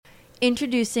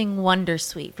Introducing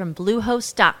Wondersuite from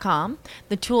Bluehost.com,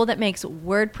 the tool that makes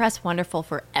WordPress wonderful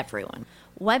for everyone.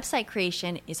 Website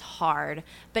creation is hard,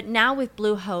 but now with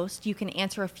Bluehost, you can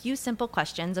answer a few simple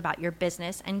questions about your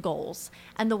business and goals,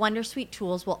 and the Wondersuite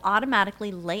tools will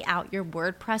automatically lay out your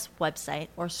WordPress website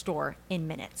or store in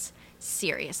minutes.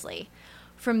 Seriously.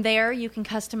 From there, you can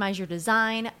customize your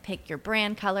design, pick your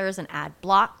brand colors, and add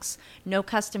blocks. No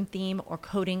custom theme or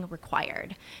coding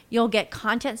required. You'll get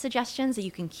content suggestions that you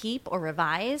can keep or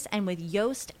revise, and with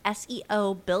Yoast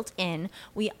SEO built in,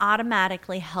 we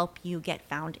automatically help you get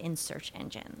found in search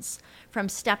engines. From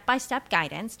step-by-step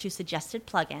guidance to suggested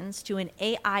plugins to an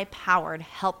AI-powered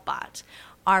help bot,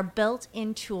 our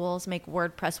built-in tools make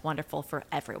WordPress wonderful for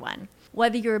everyone.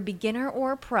 Whether you're a beginner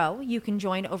or a pro, you can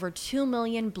join over 2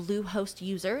 million Bluehost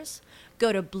users.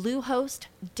 Go to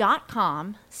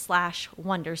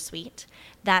bluehost.com/wondersuite.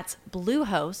 That's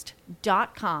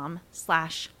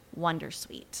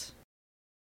bluehost.com/wondersuite.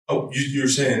 Oh, you're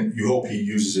saying you hope he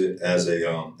uses it as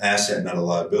a asset, not a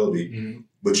liability,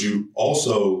 but you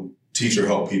also teach or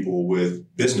help people with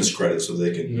business credit so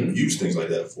they can use things like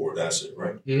that for an asset,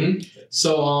 right?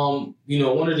 So,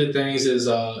 one of the things is,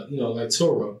 like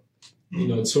Turo.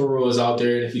 Turo is out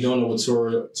there, and if you don't know what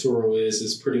Turo is,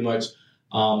 it's pretty much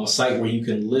a site where you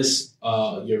can list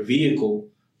your vehicle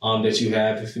that you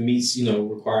have if it meets,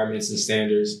 requirements and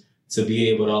standards to be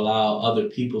able to allow other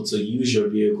people to use your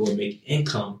vehicle and make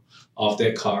income off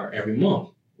that car every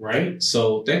month, right?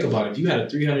 So think about it. If you had a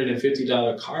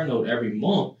 $350 car note every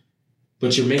month,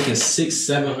 but you're making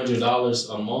 $600-$700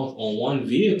 a month on one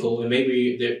vehicle, and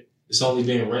maybe it's only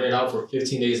being rented out for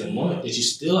 15 days a month that you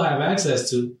still have access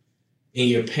to, and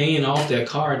you're paying off that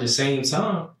car at the same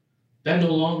time, that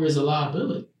no longer is a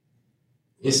liability.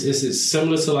 It's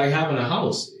similar to like having a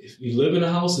house. If you live in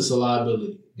a house, it's a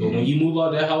liability. But when you move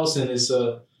out that house and it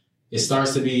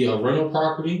starts to be a rental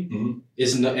property,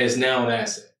 it's now an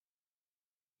asset.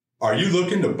 Are you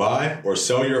looking to buy or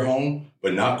sell your home,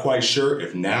 but not quite sure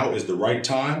if now is the right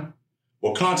time?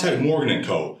 Well, contact Morgan &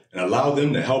 Co. and allow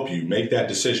them to help you make that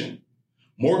decision.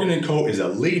 Morgan & Co. is a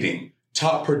leading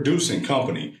top producing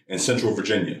company in Central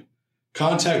Virginia.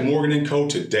 Contact Morgan & Co.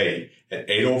 today at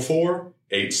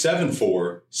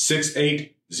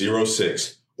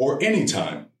 804-874-6806 or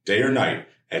anytime, day or night,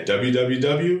 at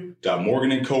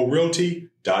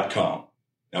www.morganandcorealty.com.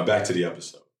 Now back to the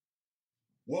episode.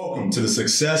 Welcome to the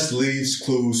Success Leaves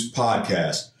Clues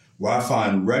podcast, where I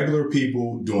find regular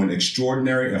people doing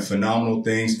extraordinary and phenomenal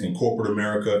things in corporate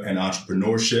America and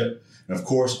entrepreneurship. And of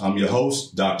course, I'm your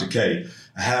host, Dr. K.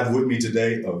 I have with me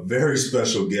today a very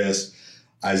special guest,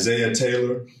 Isaiah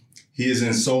Taylor. He is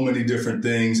in so many different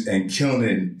things and killing it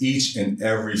in each and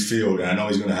every field. And I know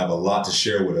he's going to have a lot to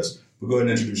share with us. But go ahead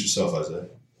and introduce yourself, Isaiah.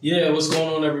 Yeah, what's going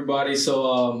on, everybody?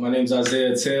 So my name's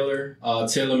Isaiah Taylor,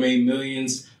 Taylor Made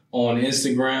Millions on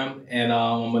Instagram. And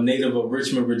I'm a native of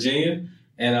Richmond, Virginia.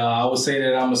 And I would say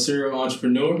that I'm a serial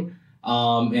entrepreneur.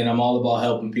 And I'm all about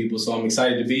helping people. So I'm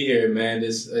excited to be here, man.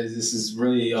 This is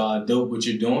really dope what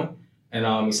you're doing. And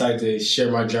I'm excited to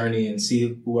share my journey and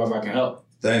see whoever I can help.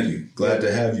 Thank you. Glad to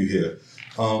have you here.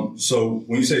 So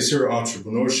when you say serial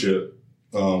entrepreneurship,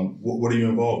 what are you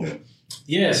involved in?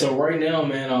 Yeah, so right now,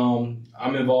 man,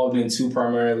 I'm involved in two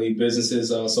primarily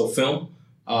businesses. So film.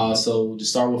 So to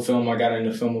start with film, I got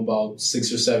into film about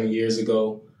 6 or 7 years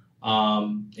ago.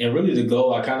 And really the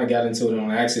goal, I kind of got into it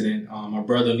on accident. My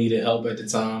brother needed help at the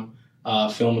time,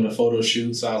 filming a photo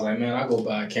shoot. So I was like, man, I'll go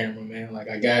buy a camera, man. Like,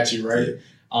 I got you, right? Yeah.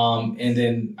 And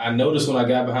then I noticed when I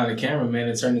got behind the camera, man,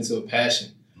 it turned into a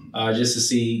passion, just to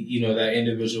see, that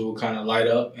individual kind of light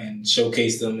up and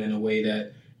showcase them in a way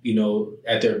that,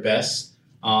 at their best.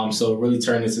 So it really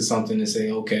turned into something to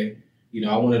say, okay,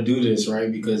 I want to do this,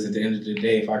 right? Because at the end of the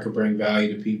day, if I could bring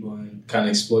value to people and kind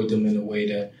of exploit them in a way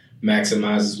that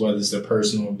maximizes whether it's their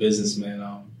personal or business, man,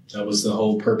 that was the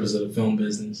whole purpose of the film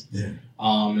business. Yeah.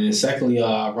 And then secondly,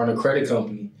 I run a credit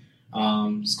company.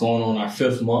 It's going on our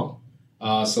 5th month.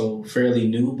 So fairly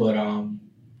new, but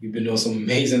we've been doing some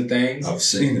amazing things. I've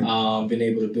seen it. Been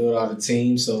able to build out a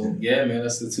team. So yeah, man,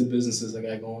 that's the two businesses I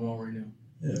got going on right now.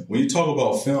 Yeah. When you talk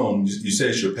about film, you say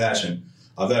it's your passion.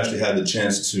 I've actually had the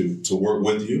chance to work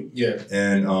with you. Yeah.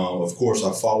 And of course,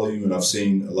 I follow you and I've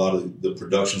seen a lot of the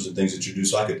productions and things that you do.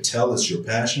 So I could tell it's your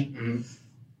passion. Mm-hmm.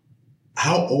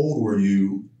 How old were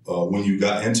you when you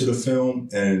got into the film,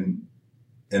 and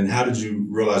how did you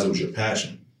realize it was your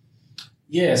passion?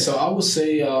 Yeah, so I would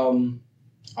say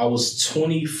I was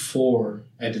 24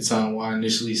 at the time when I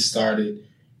initially started.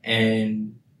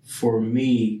 And for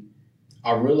me,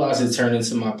 I realized it turned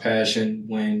into my passion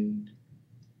when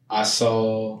I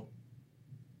saw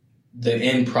the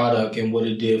end product and what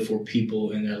it did for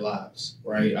people in their lives,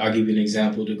 right? I'll give you an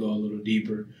example to go a little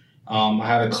deeper. I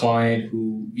had a client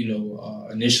who,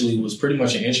 initially was pretty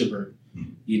much an introvert.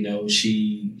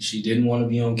 She didn't want to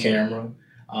be on camera,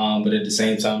 but at the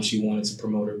same time, she wanted to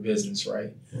promote her business,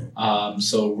 right?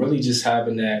 So really just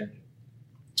having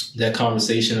that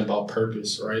conversation about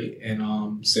purpose, right?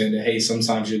 And saying that, hey,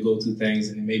 sometimes you'll go through things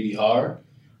and it may be hard,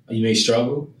 you may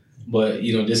struggle, but,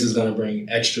 this is going to bring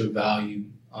extra value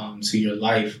to your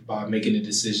life by making a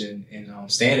decision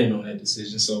and standing on that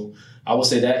decision. So I would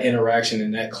say that interaction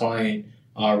and that client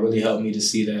really helped me to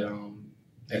see that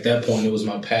at that point it was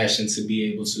my passion to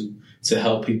be able to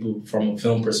help people from a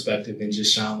film perspective and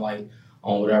just shine light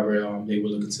on whatever they were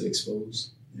looking to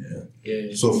expose.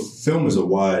 Yeah. So film is a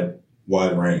wide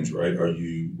range, right?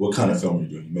 What kind of film are you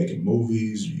doing? You making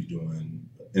movies? Are you doing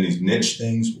any niche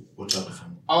things? What type of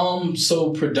film?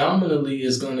 So predominantly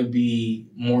it's going to be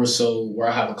more so where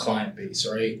I have a client base,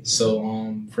 right?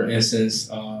 So, for instance,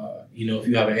 if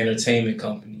you have an entertainment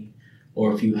company,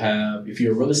 or if you're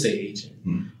a real estate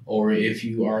agent, or if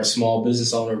you are a small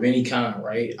business owner of any kind,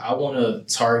 right? I want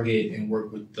to target and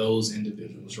work with those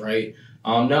individuals, right?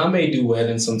 Now I may do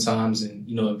weddings sometimes and,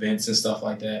 events and stuff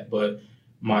like that, but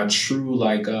my true,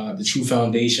 the true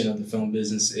foundation of the film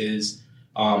business is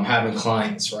having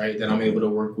clients, right, that I'm able to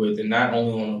work with, and not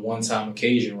only on a one-time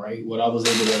occasion, right? What I was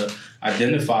able to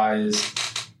identify is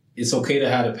it's okay to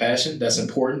have a passion. That's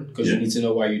important because you need to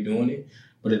know why you're doing it.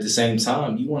 But at the same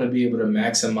time, you want to be able to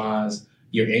maximize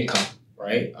your income,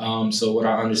 right? So what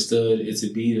I understood it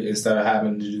to be, instead of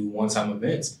having to do one-time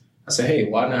events, I said, hey,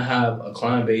 why not have a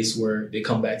client base where they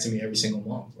come back to me every single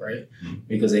month, right?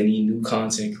 Because they need new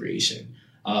content creation,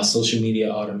 social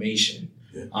media automation,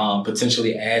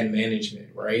 potentially ad management,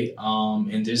 right?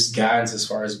 And just guidance as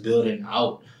far as building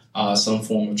out some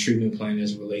form of treatment plan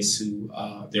as it relates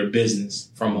to their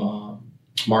business from a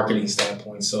marketing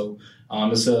standpoint. So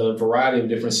it's a variety of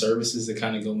different services that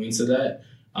kind of go into that.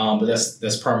 But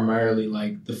that's primarily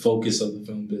the focus of the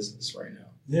film business right now.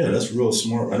 Yeah, that's real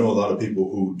smart. I know a lot of people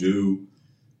who do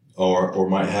or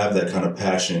might have that kind of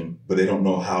passion, but they don't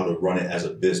know how to run it as a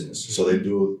business. So they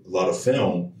do a lot of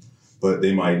film, but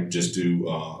they might just do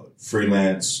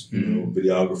freelance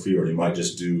videography, or they might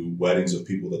just do weddings of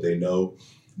people that they know.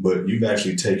 But you've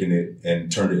actually taken it and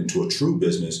turned it into a true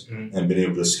business and been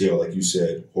able to scale, like you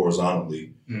said,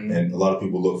 horizontally. And a lot of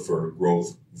people look for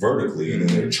growth vertically, and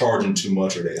then they're charging too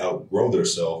much, or they outgrow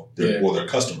their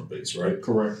customer base, right?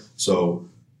 Correct. So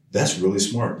that's really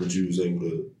smart that you was able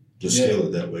to scale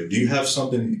it that way. Do you have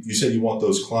something, you said you want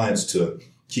those clients to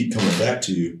keep coming back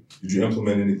to you. Did you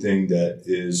implement anything that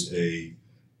is a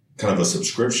kind of a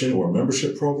subscription or a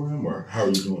membership program, or how are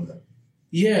you doing that?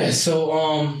 Yeah,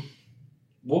 so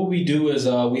what we do is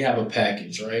we have a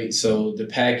package, right? So the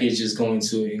package is going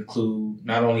to include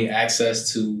not only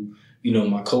access to,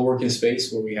 my co-working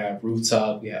space where we have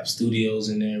rooftop, we have studios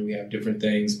in there, we have different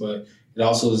things, but it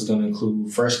also is going to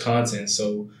include fresh content.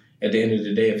 So at the end of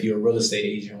the day, if you're a real estate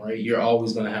agent, right, you're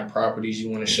always going to have properties you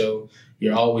want to show.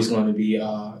 You're always going to be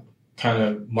kind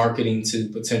of marketing to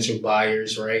potential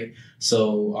buyers, right?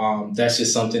 So that's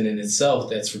just something in itself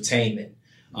that's retainment.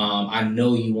 I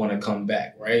know you want to come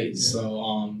back, right? Yeah.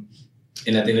 So,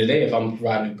 and at the end of the day, if I'm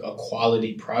providing a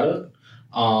quality product,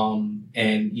 and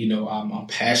I'm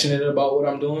passionate about what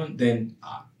I'm doing, then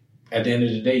at the end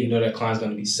of the day, that client's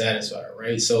going to be satisfied,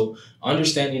 right? So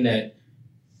understanding that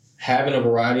having a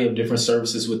variety of different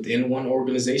services within one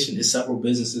organization is several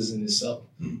businesses in itself.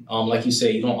 Like you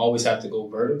say, you don't always have to go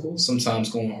vertical. Sometimes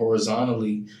going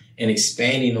horizontally and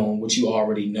expanding on what you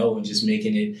already know and just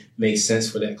making it make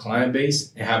sense for that client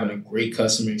base and having a great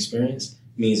customer experience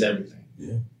means everything.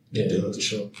 Yeah, for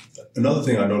sure. Another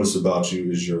thing I noticed about you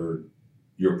is your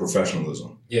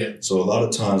professionalism. Yeah. So a lot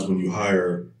of times when you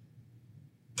hire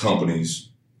companies,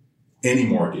 any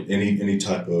market, any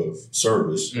type of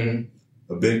service,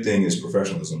 a big thing is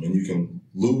professionalism, and you can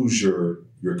lose your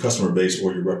customer base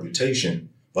or your reputation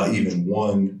by even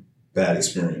one bad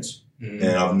experience. And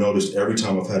I've noticed every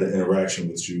time I've had an interaction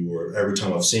with you, or every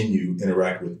time I've seen you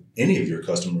interact with any of your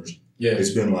customers,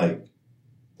 it's been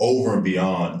over and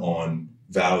beyond on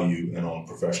value and on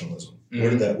professionalism. Where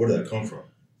did that come from?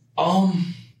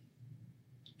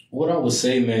 What I would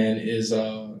say, man, is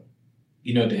at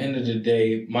the end of the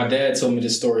day, my dad told me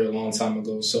this story a long time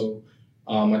ago. So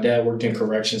my dad worked in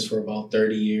corrections for about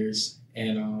 30 years.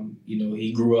 And,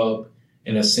 he grew up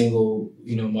in a single,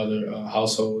 mother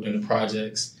household in the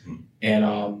projects. And,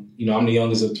 I'm the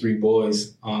youngest of three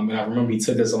boys. And I remember he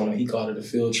took us he called it a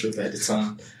field trip at the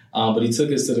time. But he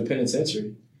took us to the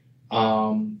penitentiary.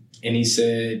 And he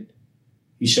said,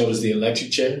 he showed us the electric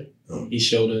chair. He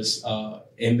showed us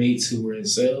inmates who were in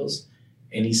cells,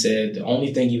 and he said the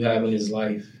only thing you have in this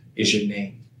life is your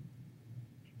name.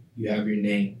 You have your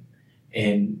name.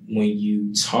 And when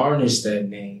you tarnish that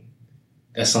name,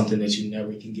 that's something that you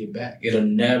never can get back. It'll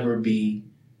never be,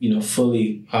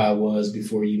 fully how it was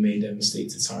before you made that mistake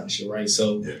to tarnish it, right?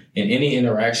 So in any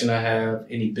interaction I have,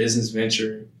 any business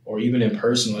venture, or even in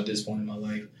personal at this point in my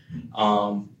life,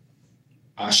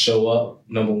 I show up,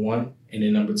 number one, and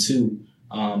then number two,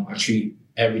 I treat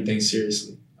everything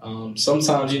seriously.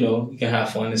 Sometimes, you can have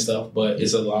fun and stuff, but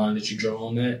it's a line that you draw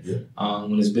on that. Yeah.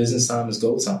 When it's business time, it's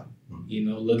go time.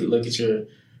 Look at your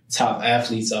top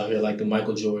athletes out here, like the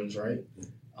Michael Jordans, right?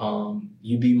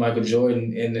 You beat Michael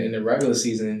Jordan in the regular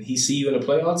season, and he see you in the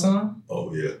playoff time.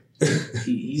 Oh yeah,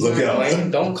 he's not playing.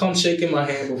 Don't come shaking my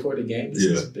hand before the game. This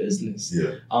is business.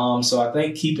 Yeah. So I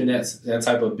think keeping that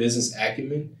type of business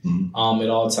acumen at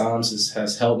all times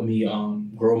has helped me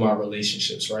grow my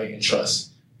relationships, right, and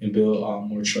trust, and build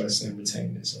more trust and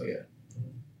retain it. So yeah.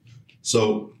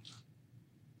 So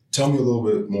tell me a little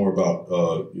bit more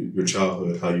about your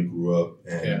childhood, how you grew up,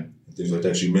 and things like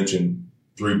that. You mentioned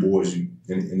 3 boys.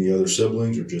 Any other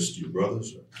siblings, or just your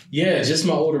brothers? Yeah, just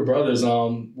my older brothers.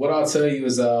 What I'll tell you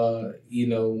is,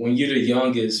 when you're the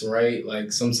youngest, right,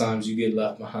 like sometimes you get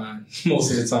left behind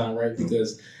most of the time, right?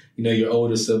 Because, your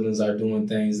older siblings are doing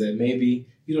things that maybe,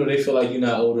 they feel like you're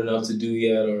not old enough to do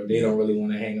yet, or they don't really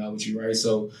want to hang out with you, right?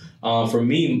 So for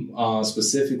me,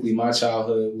 specifically, my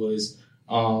childhood was,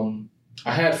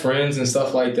 I had friends and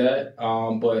stuff like that,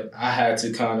 but I had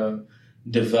to kind of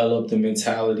develop the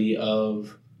mentality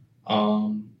of,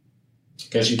 I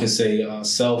guess you can say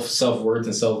self-worth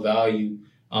and self-value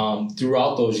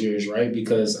throughout those years, right?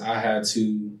 Because I had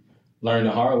to learn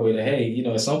the hard way that, hey,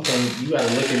 at some point you got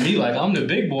to look at me like I'm the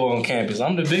big boy on campus.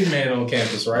 I'm the big man on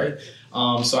campus, right?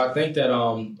 So I think that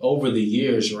over the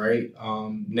years, right,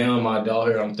 now in my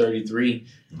adulthood, I'm 33,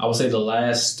 I would say the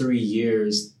last 3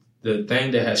 years, the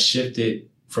thing that has shifted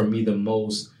for me the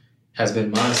most has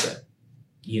been mindset,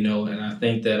 and I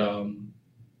think that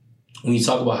when you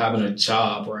talk about having a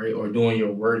job, right, or doing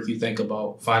your work, you think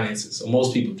about finances. So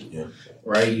most people do,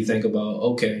 right? You think about,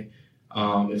 okay,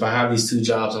 if I have these 2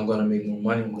 jobs, I'm going to make more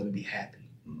money. I'm going to be happy,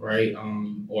 right?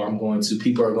 Or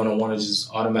people are going to want to just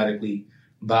automatically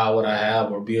buy what I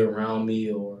have or be around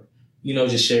me or,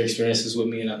 just share experiences with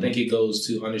me. And I think it goes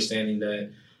to understanding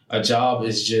that a job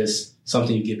is just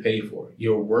something you get paid for.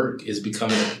 Your work is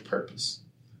becoming a purpose.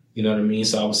 You know what I mean?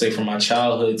 So I would say from my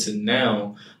childhood to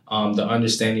now, the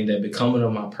understanding that becoming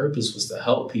of my purpose was to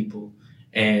help people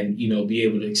and, be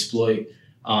able to exploit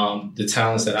the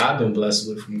talents that I've been blessed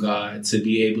with from God to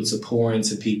be able to pour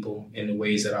into people in the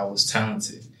ways that I was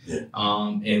talented. Yeah.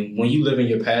 And when you live in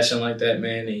your passion like that,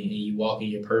 man, and you walk in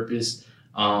your purpose,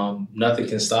 nothing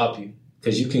can stop you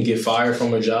because you can get fired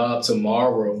from a job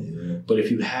tomorrow. Yeah. But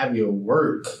if you have your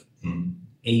work and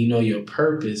your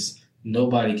purpose,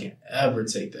 nobody can ever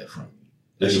take that from you.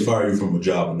 They can fire you from a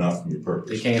job, but not from your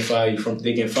purpose. They can fire you from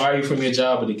your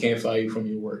job, but they can't fire you from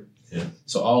your work. Yeah.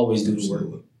 So always do the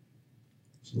work.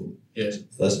 Absolutely. Yeah.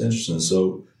 That's interesting.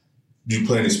 So, did you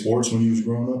play any sports when you was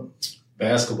growing up?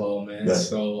 Basketball, man.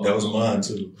 That was mine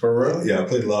too. For real? Yeah, I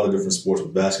played a lot of different sports,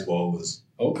 but basketball was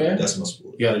that's my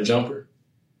sport. You got a jumper?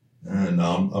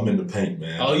 No, I'm in the paint,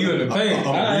 man. Oh, you in the paint?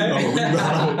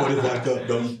 I'm gonna put it back up,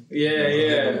 though.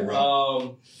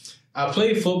 Yeah. I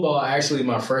played football actually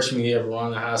my freshman year at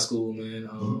Verona High School,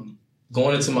 man.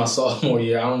 Going into my sophomore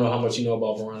year, I don't know how much you know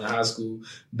about Verona High School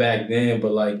back then,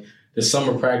 but like the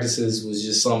summer practices was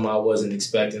just something I wasn't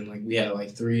expecting. Like we had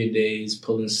like 3-a-days,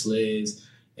 pulling sleds,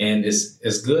 and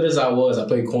as good as I was, I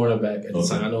played cornerback at the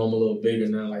time. I know I'm a little bigger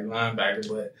now, like linebacker,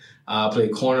 but I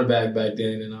played cornerback back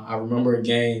then, and I remember a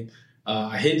game.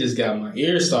 I hit this guy, my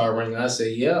ears started ringing. I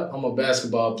said, "Yep, I'm a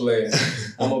basketball player.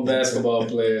 I'm a basketball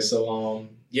player." So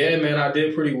yeah, man, I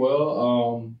did pretty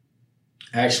well.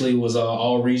 Actually was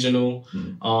all regional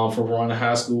for Verona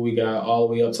High School. We got all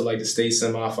the way up to like the state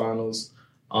semifinals,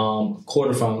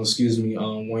 quarterfinals, excuse me.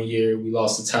 1 year we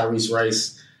lost to Tyrese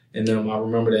Rice, and then I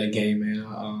remember that game, man.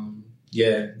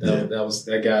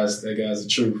 That guy's the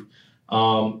truth.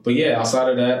 But yeah, outside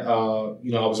of that,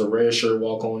 I was a redshirt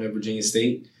walk-on at Virginia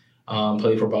State.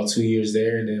 Played for about 2 years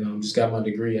there, and then just got my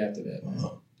degree after that.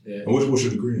 Yeah. And what's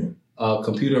your degree in?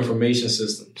 Computer Information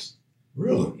Systems.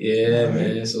 Really? Yeah,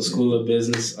 man. So School of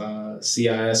Business,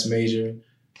 CIS major.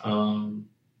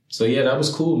 So yeah, that was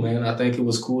cool, man. I think it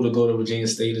was cool to go to Virginia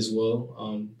State as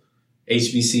well.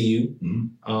 HBCU.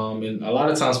 And a lot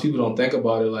of times people don't think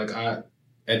about it. Like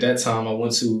at that time, I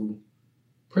went to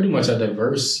pretty much a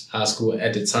diverse high school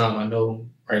at the time. I know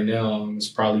right now. It's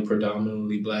probably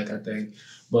predominantly Black, I think.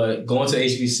 But going to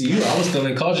HBCU, I was still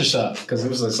in culture shock because it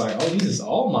was just like, oh, these is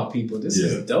all my people. This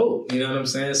is dope. You know what I'm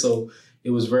saying? So it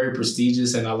was very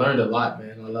prestigious, and I learned a lot,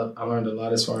 man. I learned a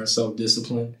lot as far as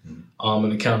self-discipline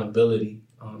and accountability.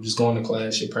 Just going to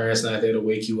class, your parents not there to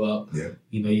wake you up. Yeah.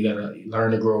 You know, you got to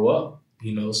learn to grow up,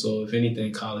 you know. So if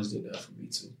anything, college did that for me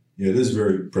too. Yeah, it is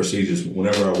very prestigious.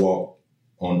 Whenever I walk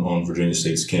on Virginia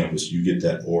State's campus, you get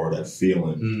that aura, that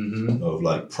feeling of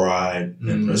like pride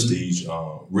and prestige.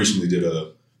 Recently did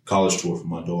a college tour for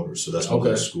my daughter, so that's one of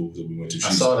those schools that we went to.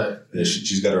 I saw that. Yeah,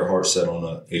 she's got her heart set on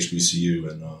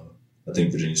HBCU, and I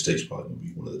think Virginia State's probably going to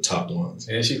be one of the top ones.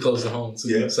 And she's close to home too.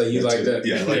 Yeah, so you like that?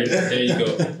 Yeah, I like that. There you go.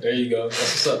 There you go.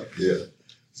 That's what's up. Yeah.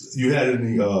 You had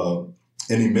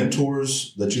any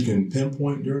mentors that you can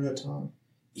pinpoint during that time?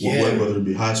 Yeah. Whether it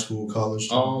be high school, college?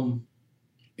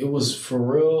 It was for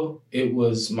real. It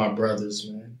was my brothers,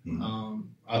 man.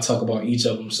 I'll talk about each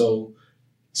of them. So,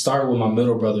 started with my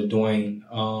middle brother, Dwayne.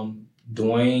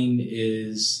 Dwayne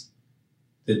is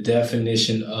the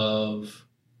definition of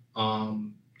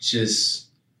just,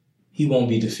 he won't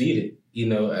be defeated. You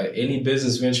know, at any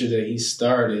business venture that he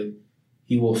started,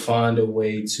 he will find a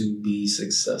way to be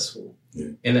successful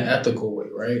in an ethical way,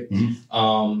 right?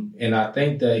 And I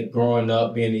think that growing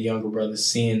up, being a younger brother,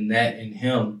 seeing that in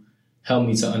him helped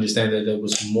me to understand that there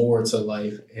was more to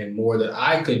life and more that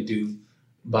I could do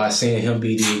by seeing him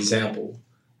be the example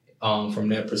from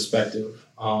that perspective.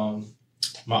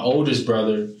 My oldest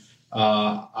brother,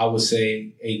 I would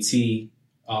say AT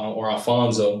or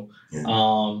Alfonso,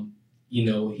 you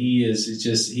know,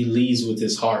 he leads with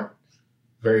his heart,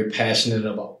 very passionate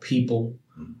about people.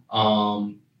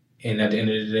 And at the end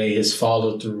of the day, his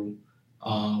follow through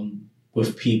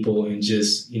with people and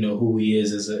just, you know, who he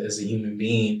is as a human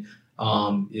being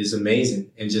is amazing.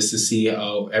 And just to see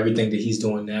how everything that he's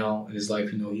doing now in his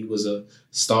life, you know, he was a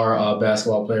star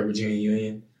basketball player at Virginia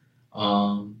Union.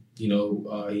 You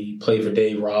know, he played for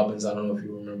Dave Robbins. I don't know if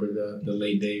you remember the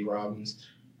late Dave Robbins.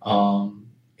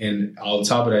 And on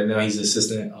top of that, now he's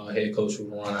assistant head coach for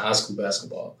Verona High School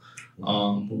basketball,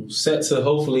 who's set to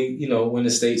hopefully, you know, win the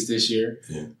states this year.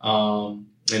 And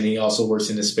he also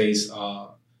works in the space,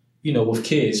 you know, with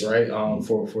kids, right,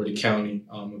 for the county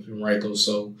of Henrico.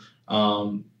 So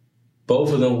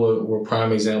both of them were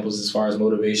prime examples as far as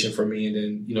motivation for me. And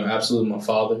then, you know, absolutely my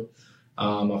father.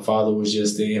 My father was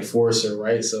just the enforcer,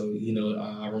 right? So, you know,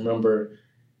 I remember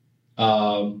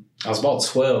I was about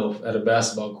 12 at a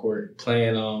basketball court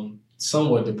playing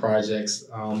somewhat the projects.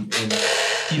 And,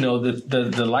 you know,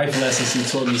 the life lessons he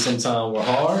taught me sometimes were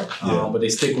hard, but they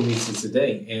stick with me to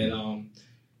today. And,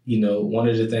 you know, one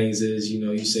of the things is, you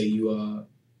know, you say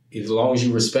as long as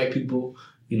you respect people,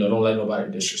 you know, don't let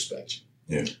nobody disrespect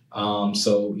you.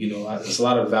 So, you know, there's a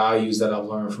lot of values that I've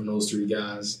learned from those three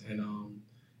guys. And,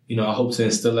 you know, I hope to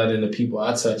instill that in the people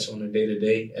I touch on a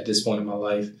day-to-day at this point in my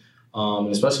life. And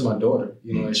especially my daughter,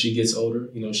 you know, as she gets older,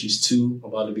 you know, she's 2,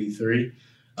 about to be 3.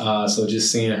 So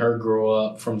just seeing her grow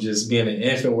up from just being an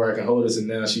infant where I can hold us and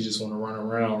now she just want to run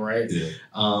around, right?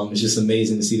 It's just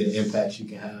amazing to see the impact you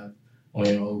can have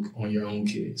on your own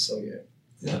kids. So,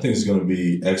 I think it's going to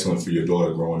be excellent for your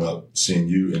daughter growing up, seeing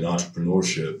you in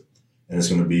entrepreneurship, and it's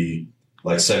going to be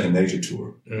like second nature to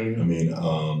her. I mean,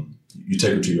 you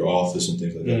take her to your office and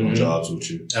things like that on jobs with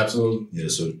you. Absolutely. Yeah,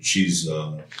 so she's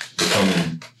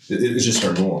becoming, it's just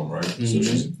her norm, right? So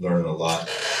she's learning a lot.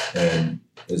 And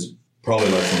it's probably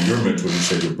like from your mentor, you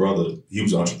said your brother, he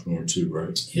was an entrepreneur too,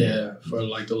 right? Yeah, for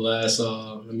like the last,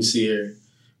 let me see here,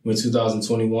 we're in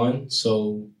 2021.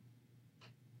 So,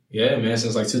 yeah, man,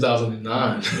 since like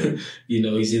 2009, you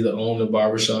know, he's either owned a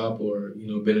barbershop or, you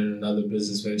know, been in another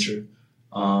business venture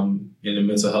in the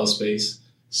mental health space.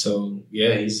 So,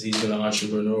 yeah, he's been an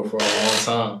entrepreneur for a long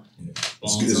time.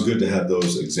 It's good to have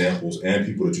those examples and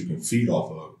people that you can feed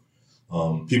off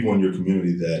of. People in your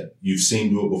community that you've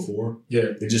seen do it before.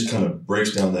 It just kind of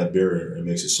breaks down that barrier and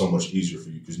makes it so much easier for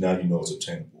you because now you know it's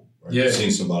obtainable. Right? You've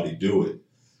seen somebody do it.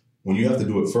 When you have to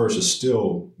do it first, it's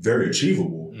still very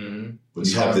achievable. But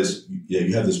you have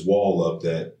this wall up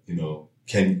that, you know,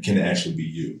 can actually be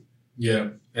you. Yeah.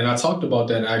 And I talked about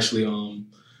that actually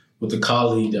with a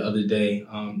colleague the other day,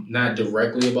 not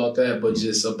directly about that, but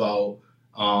just about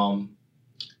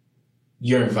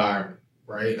your environment,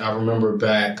 right? I remember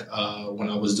back when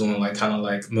I was doing kind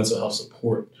of mental health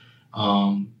support.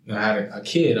 I had a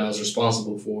kid I was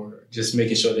responsible for just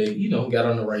making sure they, you know, got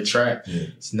on the right track.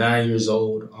 It's 9 years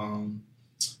old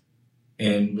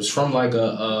and was from like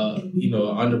an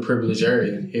underprivileged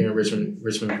area here in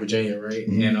Richmond, Virginia, right?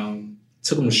 And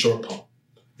took him to Short Pump.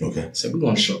 Okay. Said, we're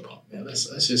going to Short Pump, man.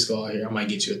 Let's just go out here. I might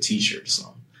get you a T-shirt or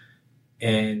something.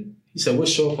 And He said, "What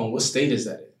show up on? What state is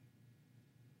that in?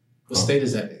 What state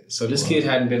is that in?" So this kid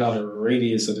hadn't been out of the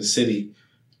radius of the city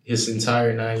his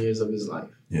entire 9 years of his life.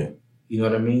 Yeah. You know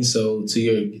what I mean? So to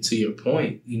your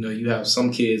point, you have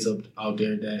some kids out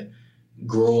there that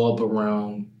grow up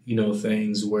around,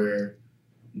 things where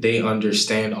they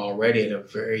understand already at a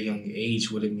very young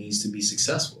age what it means to be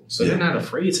successful. So they're not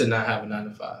afraid to not have a 9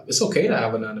 to 5. It's okay to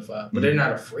have a 9 to 5, but they're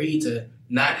not afraid to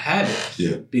not have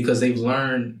it because they've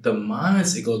learned the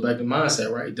mindset. It goes back to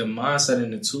mindset, right? The mindset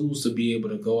and the tools to be able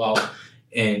to go out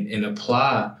and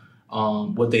apply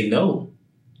what they know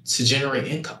to generate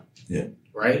income. Yeah.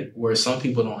 Right? Where some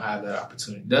people don't have that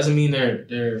opportunity. Doesn't mean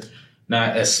they're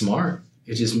not as smart.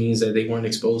 It just means that they weren't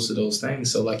exposed to those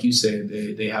things. So like you said,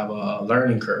 they have a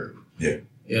learning curve. Yeah.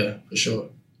 Yeah, for sure.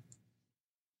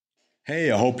 Hey,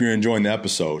 I hope you're enjoying the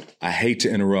episode. I hate to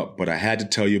interrupt, but I had to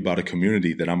tell you about a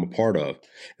community that I'm a part of.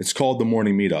 It's called The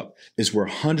Morning Meetup. It's where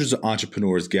hundreds of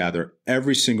entrepreneurs gather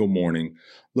every single morning.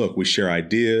 Look, we share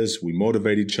ideas, we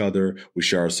motivate each other, we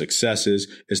share our successes.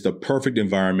 It's the perfect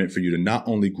environment for you to not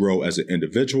only grow as an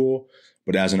individual,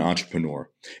 but as an entrepreneur.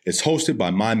 It's hosted by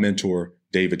my mentor,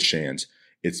 David Shands.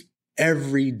 It's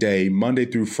every day, Monday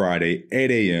through Friday, 8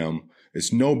 a.m.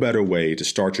 It's no better way to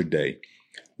start your day.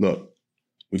 Look,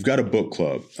 we've got a book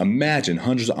club. Imagine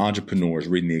hundreds of entrepreneurs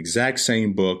reading the exact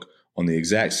same book on the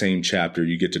exact same chapter.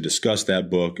 You get to discuss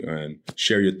that book and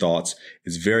share your thoughts.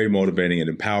 It's very motivating. It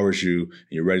empowers you,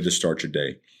 and you're ready to start your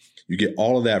day. You get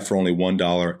all of that for only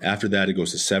 $1. After that, it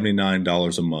goes to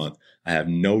 $79 a month. I have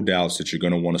no doubts that you're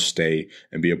going to want to stay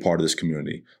and be a part of this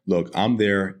community. Look, I'm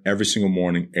there every single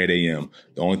morning, 8 a.m.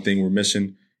 The only thing we're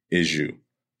missing is you.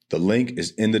 The link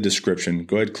is in the description.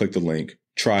 Go ahead, click the link,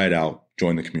 try it out,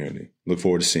 join the community. Look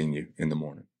forward to seeing you in the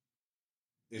morning.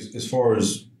 As far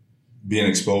as being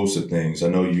exposed to things, I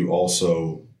know you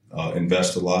also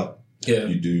invest a lot. Yeah.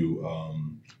 You do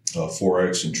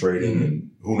Forex and trading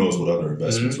and who knows what other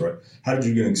investments, right? How did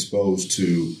you get exposed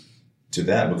to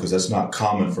that? Because that's not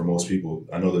common for most people.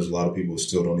 I know there's a lot of people who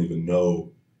still don't even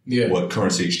know what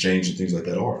currency exchange and things like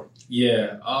that are.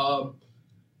 Yeah.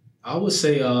 I would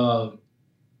say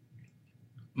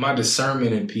my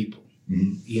discernment in people.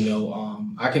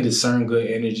 I can discern good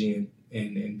energy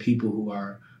in people who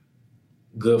are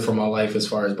good for my life as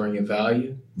far as bringing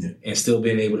value and still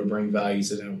being able to bring value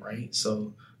to them, right?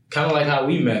 So kind of like how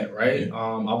we met, right?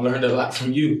 I've learned a lot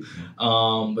from you.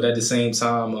 But at the same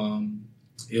time,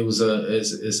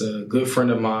 it's a good friend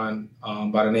of mine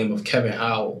by the name of Kevin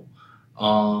Howell.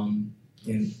 And,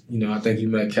 I think you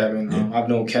met Kevin. I've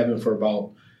known Kevin for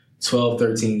about 12,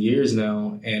 13 years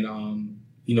now. And,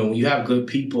 when you have good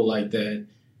people like that,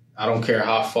 I don't care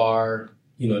how far,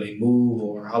 they move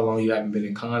or how long you haven't been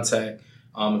in contact.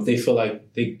 If they feel like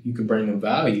you can bring them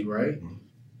value, right?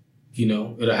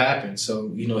 It'll happen.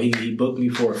 So, he booked me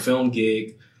for a film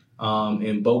gig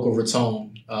in Boca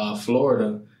Raton,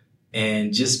 Florida.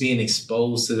 And just being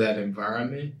exposed to that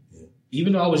environment,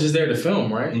 even though I was just there to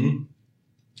film, right?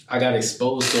 I got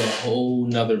exposed to a whole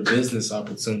nother business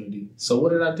opportunity. So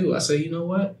what did I do? I said, you know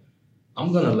what?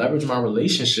 I'm going to leverage my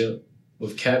relationship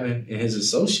with Kevin and his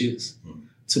associates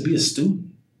to be a student.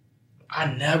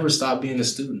 I never stopped being a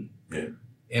student. Yeah.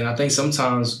 And I think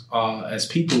sometimes as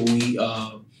people,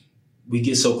 we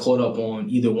get so caught up on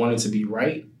either wanting to be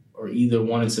right or either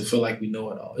wanting to feel like we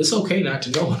know it all. It's okay not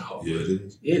to know it all. Yeah, it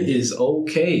is. It is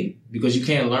okay because you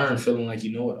can't learn feeling like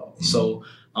you know it all. So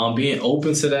being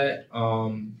open to that,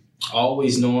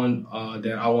 always knowing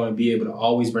that I want to be able to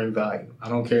always bring value. I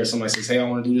don't care if somebody says, hey, I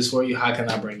want to do this for you. How can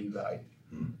I bring you value?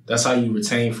 That's how you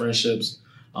retain friendships,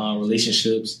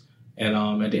 relationships,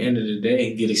 and at the end of the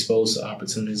day, get exposed to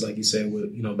opportunities, like you said,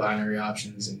 with binary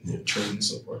options and trading and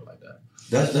so forth like that.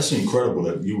 That's incredible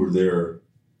that you were there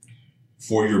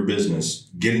for your business,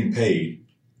 getting paid,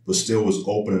 but still was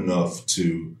open enough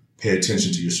to pay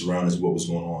attention to your surroundings, what was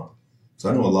going on. So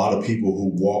I know a lot of people who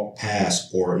walk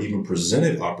past or even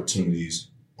presented opportunities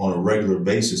on a regular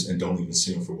basis and don't even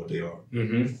see them for what they are.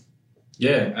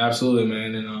 Yeah, absolutely,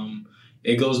 man. And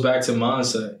it goes back to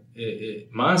mindset.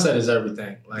 Mindset is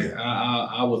everything. Like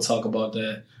I will talk about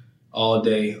that all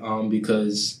day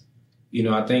because,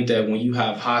 I think that when you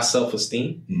have high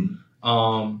self-esteem,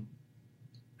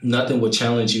 nothing will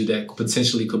challenge you that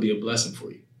potentially could be a blessing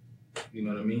for you. You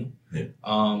know what I mean? Yeah.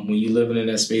 When you're living in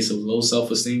that space of low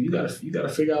self-esteem, you gotta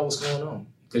figure out what's going on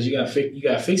because you gotta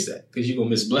fix that because you're gonna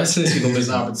miss blessings, you're gonna miss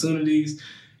opportunities,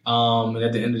 and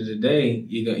at the end of the day,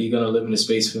 you're gonna live in a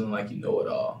space feeling like you know it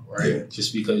all, right? Yeah.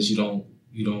 Just because you don't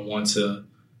want to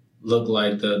look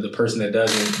like the person that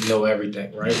doesn't know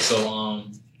everything, right? So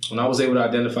when I was able to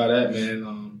identify that,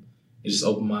 man, it just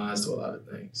opened my eyes to a lot of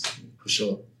things for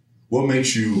sure. What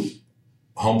makes you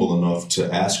humble enough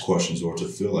to ask questions or to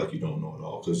feel like you don't know it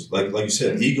all. Because like you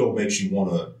said, ego makes you want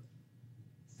to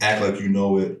act like you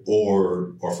know it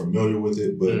or are familiar with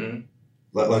it.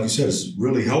 But like you said, it's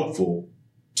really helpful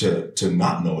to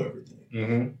not know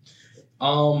everything.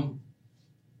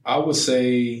 I would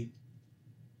say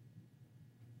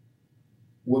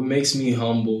what makes me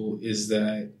humble is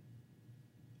that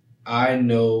I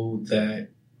know that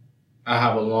I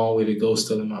have a long way to go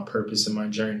still in my purpose and my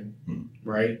journey,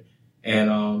 right?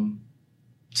 And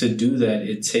to do that,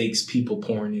 it takes people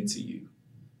pouring into you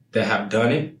that have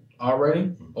done it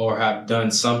already or have done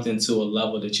something to a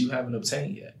level that you haven't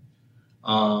obtained yet.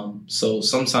 So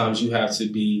sometimes you have to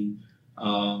be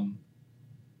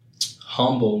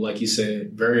humble, like you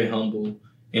said, very humble,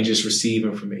 and just receive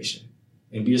information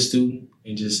and be a student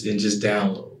and just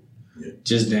download. Yeah.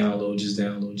 Just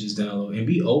download, and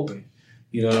be open.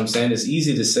 You know what I'm saying? It's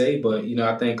easy to say, but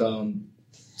I think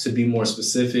to be more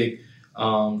specific,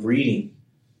 reading.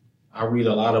 I read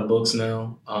a lot of books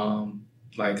now.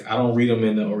 Like I don't read them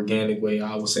in the organic way.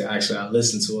 I would say actually I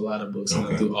listen to a lot of books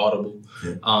now through Audible.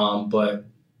 Yeah. But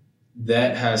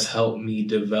that has helped me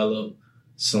develop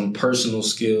some personal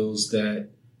skills that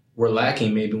were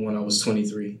lacking maybe when I was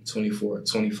 23, 24,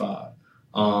 25.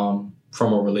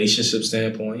 From a relationship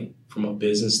standpoint, from a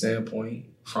business standpoint,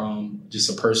 from just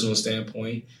a personal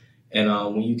standpoint. And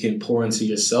when you can pour into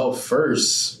yourself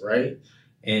first, right?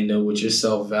 And know what your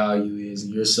self-value is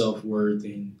and your self-worth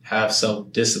and have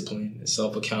self-discipline and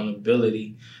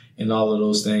self-accountability and all of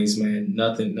those things, man,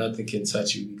 nothing can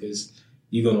touch you because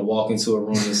you're going to walk into a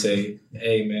room and say,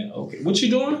 hey, man, okay, what you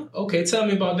doing? Okay, tell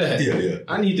me about that. Yeah.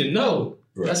 I need to know.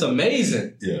 Right. That's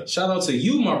amazing. Yeah. Shout out to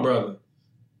you, my brother.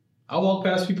 I walk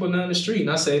past people down the street and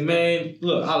I say, man,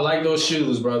 look, I like those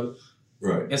shoes, brother.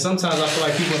 Right. And sometimes I feel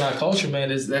like people in our culture, man,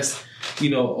 that's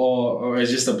or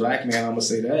as just a black man, I'm gonna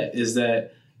say that is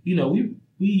that we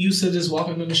used to just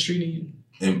walking on the street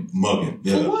and mugging.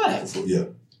 Yeah. For what?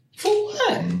 For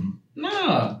what? Mm-hmm.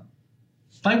 Nah.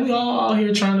 Like we all out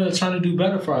here trying to do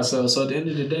better for ourselves. So at the end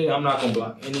of the day, I'm not gonna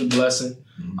block any blessing.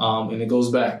 Mm-hmm. And it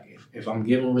goes back. If I'm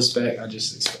giving respect, I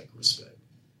just expect respect.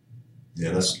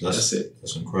 Yeah, that's it.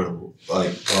 That's incredible.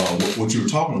 Like what you were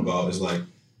talking about is like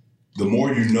the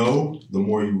more you know, the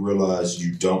more you realize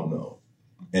you don't know.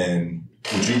 And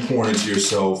would you pour into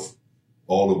yourself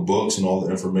all the books and all the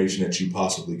information that you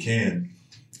possibly can?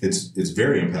 It's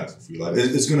very impactful for you. Like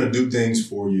it's going to do things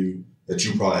for you that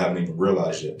you probably haven't even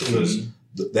realized yet because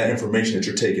that information that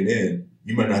you're taking in,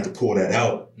 you might not have to pull that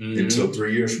out until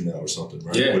 3 years from now or something,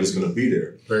 right? Yeah. But it's going to be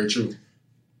there. Very true.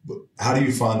 But how do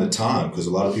you find the time? Because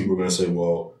a lot of people are going to say,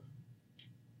 well,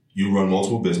 you run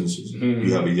multiple businesses. Mm-hmm.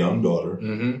 You have a young daughter.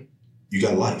 Mm-hmm. You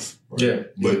got life. Right? Yeah.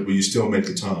 But you still make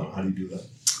the time. How do you do that?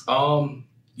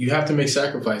 You have to make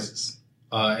sacrifices.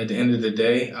 At the end of the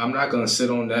day, I'm not going to sit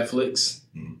on Netflix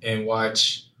and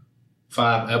watch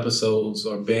 5 episodes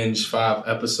or binge 5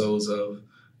 episodes of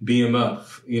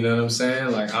BMF. You know what I'm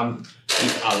saying? Like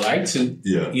I like to,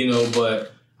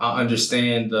 but I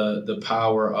understand the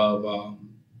power of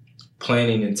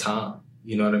planning and time.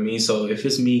 You know what I mean? So if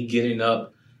it's me getting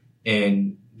up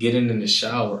and getting in the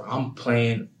shower, I'm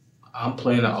playing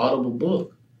an Audible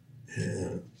book.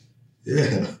 Yeah.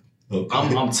 Okay.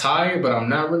 I'm tired, but I'm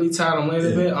not really tired. I'm laying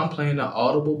in bed. I'm playing an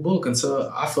Audible book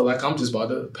until I feel like I'm just about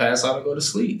to pass out and go to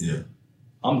sleep. Yeah.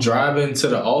 I'm driving to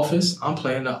the office. I'm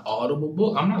playing an Audible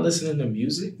book. I'm not listening to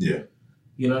music. Yeah.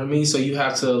 You know what I mean? So you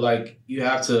have to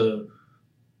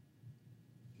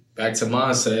back to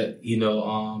mindset,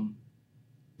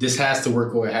 this has to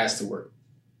work or it has to work.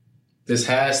 This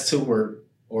has to work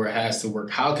or it has to work.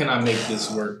 How can I make this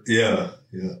work? Yeah.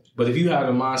 But if you have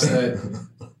the mindset,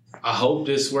 I hope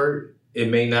this work, it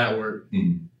may not work.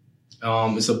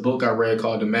 Mm-hmm. It's a book I read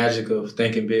called The Magic of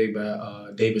Thinking Big by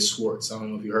David Schwartz. I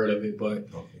don't know if you heard of it, but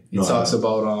it talks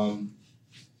about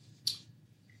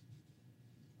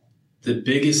the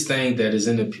biggest thing that is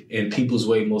in people's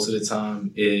way most of the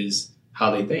time is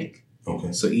how they think.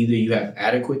 Okay. So either you have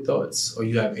adequate thoughts or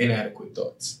you have inadequate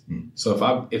thoughts.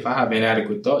 So if I have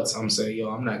inadequate thoughts, I'm saying,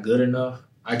 I'm not good enough.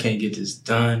 I can't get this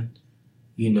done.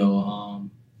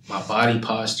 My body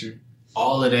posture,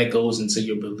 all of that goes into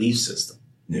your belief system.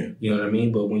 Yeah. You know what I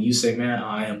mean? But when you say, man,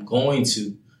 I am going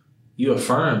to, you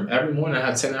affirm. Every morning I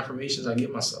have 10 affirmations I give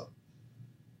myself.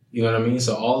 You know what I mean?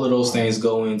 So all of those things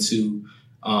go into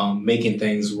making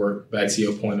things work. Back to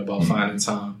your point about finding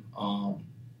time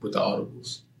with the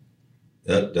audibles.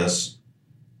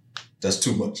 That's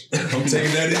too much. I'm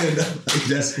taking that in.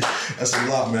 That's a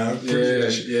lot, man.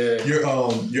 Yeah.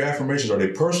 Your affirmations, are they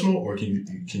personal or can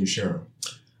you share them?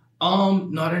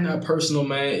 No, they're not personal,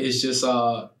 man. It's just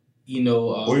or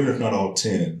even if not all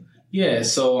 10. Yeah.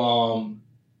 So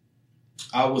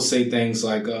I would say things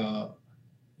like,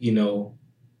 you know,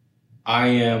 I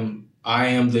am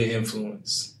the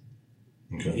influence.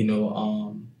 Okay. You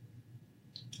know,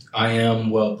 I am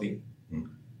wealthy.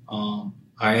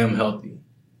 I am healthy.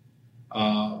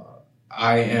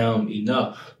 I am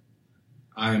enough.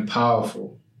 I am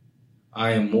powerful.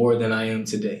 I am more than I am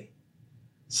today.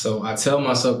 So I tell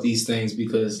myself these things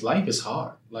because life is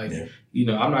hard. Like, you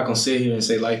know, I'm not going to sit here and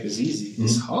say life is easy.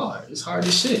 It's hard. It's hard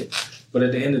as shit. But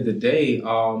at the end of the day,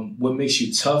 what makes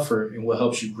you tougher and what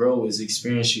helps you grow is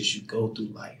experiences you go through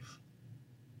life.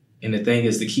 And the thing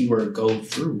is, the key word, go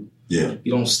through. Yeah.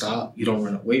 You don't stop. You don't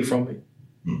run away from it.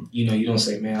 You know, you don't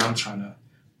say, man, can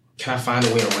I find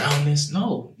a way around this?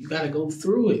 No, you got to go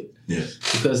through it. Yeah.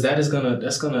 Because it's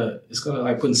gonna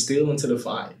like putting steel into the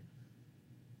fire.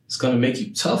 It's gonna make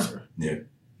you tougher. Yeah.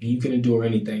 And you can endure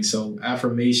anything. So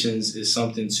affirmations is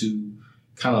something to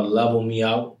kind of level me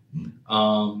out,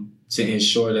 to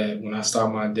ensure that when I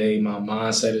start my day, my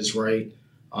mindset is right,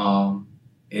 and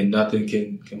nothing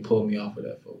can pull me off of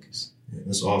that focus. Yeah,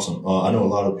 that's awesome. I know a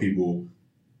lot of people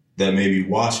that may be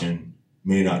watching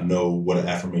may not know what an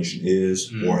affirmation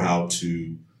is or how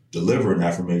to deliver an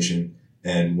affirmation.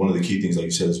 And one of the key things, like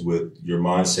you said, is with your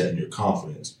mindset and your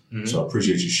confidence. So I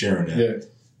appreciate you sharing that. Yeah.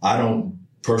 I don't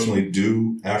personally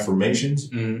do affirmations.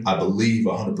 I believe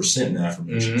 100% in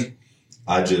affirmations.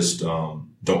 I just don't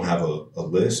have a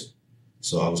list.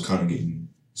 So I was kind of getting,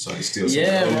 so I could steal some.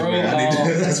 Yeah, bro.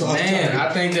 That's what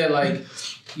I think that, like,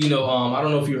 you know, I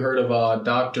don't know if you heard of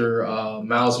Dr.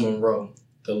 Miles Monroe,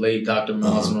 the late Dr.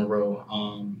 Miles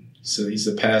Monroe. So he's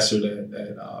a pastor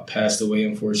that passed away,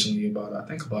 unfortunately,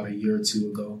 about a year or two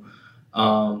ago.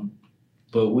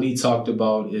 But what he talked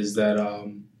about is that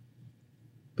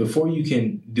before you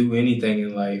can do anything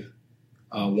in life,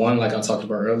 one, like I talked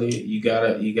about earlier, you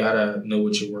gotta know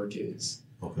what your work is.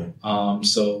 Okay.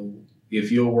 So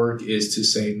if your work is to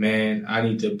say, man, I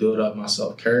need to build up my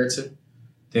self-character,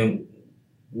 then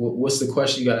what's the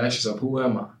question you gotta ask yourself? Who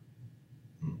am I?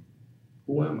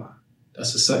 Who am I?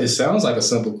 It sounds like a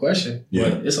simple question,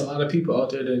 but it's a lot of people out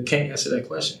there that can't answer that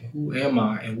question. Who am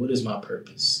I and what is my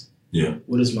purpose? Yeah.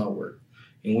 What is my work?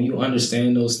 And when you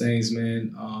understand those things,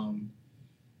 man,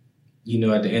 you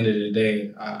know, at the end of the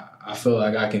day, I feel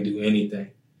like I can do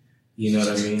anything. You know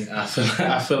what I mean?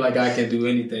 I feel like I can do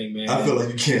anything, man. I feel like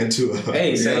you can too.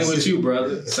 Hey, same with you,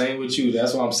 brother. Same with you.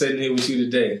 That's why I'm sitting here with you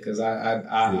today, because I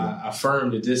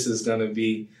affirm that this is going to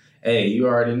be, hey, you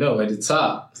already know, at the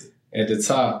top.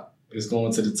 It's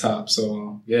going to the top.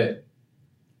 So yeah.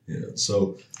 Yeah.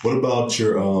 So what about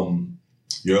your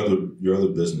other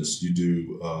business? You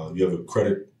do you have a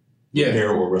credit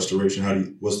repair or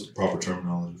restoration? What's the proper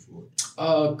terminology for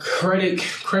it?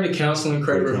 Credit counseling,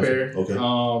 credit repair.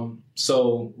 Okay.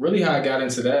 So really how I got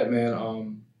into that,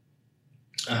 man,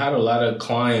 I had a lot of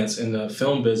clients in the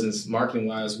film business, marketing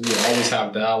wise. We would always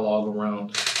have dialogue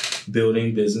around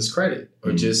building business credit,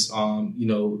 or just,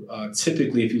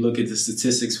 typically if you look at the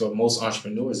statistics for most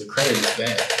entrepreneurs, the credit is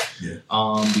bad. Yeah.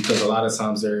 Because a lot of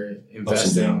times they're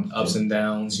investing ups and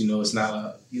downs. You know, it's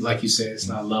not like you said, it's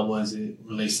not level as it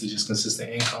relates to just consistent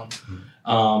income.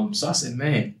 So I said,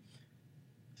 man,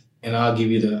 and I'll give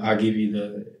you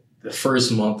the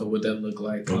first month of what that looked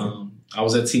like. Okay. I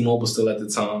was at T-Mobile still at the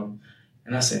time,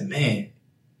 and I said, man,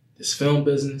 this film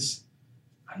business,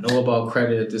 I know about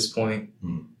credit at this point.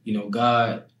 You know,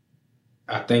 God,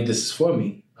 I think this is for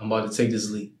me. I'm about to take this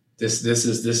leap. This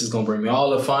is going to bring me all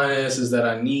the finances that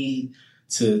I need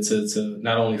to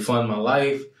not only fund my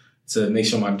life, to make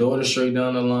sure my daughter's straight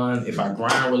down the line. If I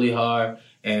grind really hard,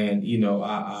 and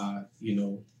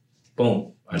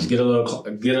boom, I just get a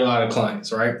lot of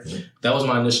clients, right? That was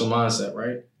my initial mindset,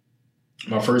 right?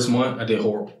 My first month, I did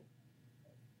horrible.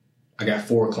 I got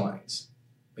 4 clients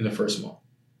in the first month.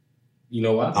 You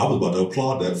know why? I was about to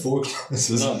applaud that. 4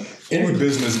 classes. Any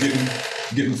business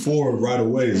getting 4 right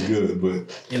away is good,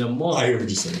 but in a month, I hear what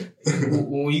you're saying.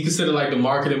 When you consider like the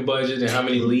marketing budget and how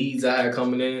many leads I had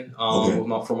coming in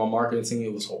for my marketing team,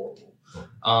 it was horrible.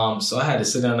 So I had to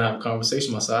sit down and have a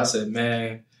conversation with myself. I said,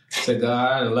 man,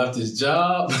 God, I left this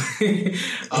job.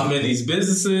 I'm in these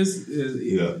businesses.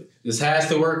 This has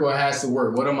to work or it has to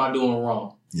work. What am I doing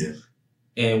wrong? Yeah.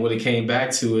 And what it came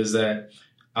back to is that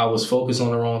I was focused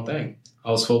on the wrong thing. I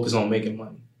was focused on making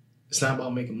money. It's not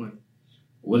about making money.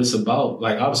 What it's about,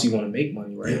 like, obviously you want to make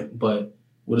money, right? Yeah. But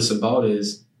what it's about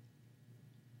is,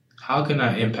 how can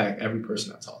I impact every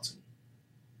person I talk to?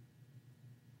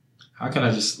 How can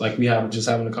I just, like just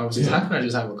having a conversation, how can I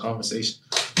just have a conversation?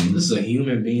 This is a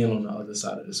human being on the other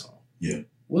side of this home. Yeah.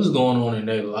 What's going on in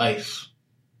their life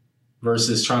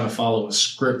versus trying to follow a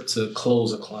script to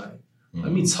close a client?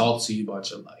 Let me talk to you about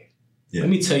your life. Yeah.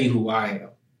 Let me tell you who I am.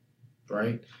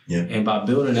 right? Yeah. And by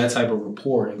building that type of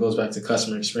rapport, it goes back to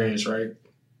customer experience, right?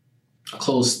 I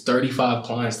closed 35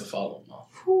 clients the following month.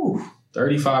 Whew.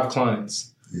 35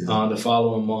 clients the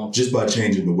following month. Just by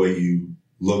changing the way you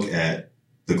look at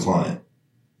the client.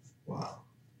 Wow.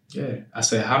 Yeah. I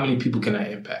said, how many people can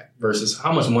I impact versus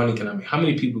how much money can I make? How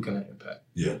many people can I impact?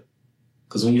 Yeah.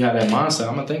 Because when you have that mindset,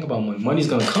 I'm going to think about money. Money's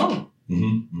going to come. Mm-hmm.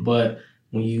 Mm-hmm. But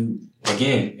when you,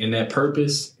 again, in that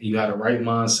purpose, you have the right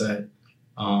mindset,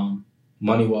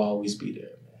 money will always be there,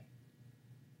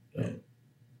 man. Yeah.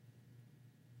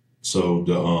 So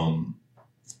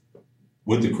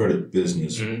with the credit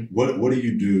business, mm-hmm. what do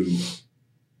you do,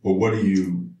 or what do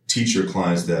you teach your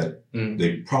clients that mm-hmm.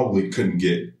 they probably couldn't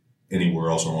get anywhere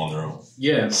else or on their own?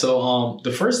 Yeah. So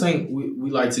the first thing we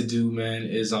like to do, man,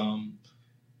 is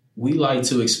we like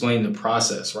to explain the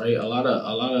process, right? A lot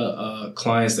of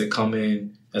clients that come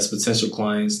in as potential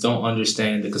clients don't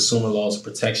understand the consumer laws and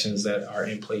protections that are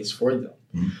in place for them.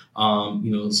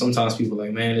 Mm-hmm. Sometimes people are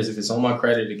like, man, if it's on my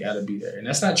credit, it got to be there. And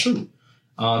that's not true.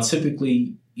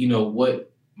 Typically,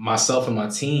 what myself and my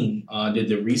team did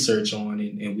the research on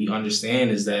and we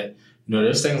understand is that,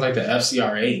 there's things like the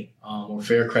FCRA or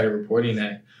Fair Credit Reporting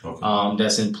Act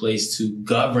that's in place to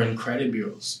govern credit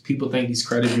bureaus. People think these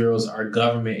credit bureaus are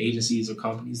government agencies or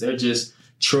companies. They're just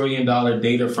trillion-dollar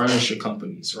data furniture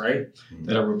companies, right? Mm-hmm.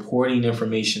 That are reporting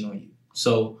information on you.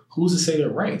 So who's to say they're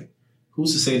right?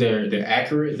 Who's to say they're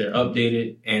accurate, they're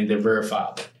updated, and they're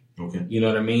verifiable? Okay. You know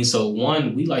what I mean? So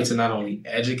one, we like to not only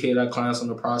educate our clients on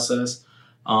the process,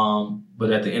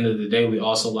 but at the end of the day, we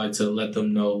also like to let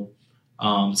them know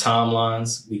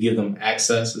timelines. We give them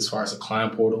access as far as a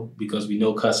client portal because we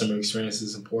know customer experience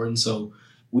is important. So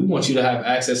we want you to have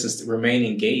access to remain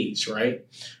engaged, right?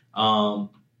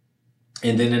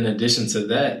 And then in addition to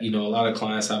that, a lot of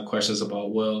clients have questions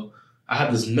about, well, I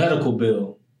have this medical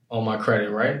bill on my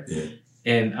credit, right? Yeah.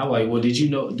 And I'm like, well, do you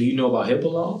know about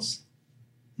HIPAA laws?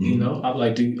 Mm-hmm. I'm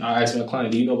like, I asked my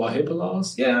client, do you know about HIPAA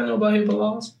laws? Yeah, I know about HIPAA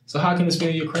laws. So how can it be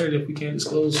on your credit if we can't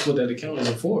disclose what that account is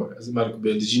for as a medical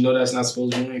bill? Did you know that's not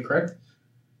supposed to be on your credit?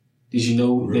 Did you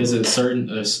know there's a certain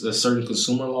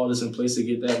consumer law that's in place to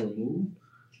get that removed?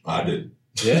 I did.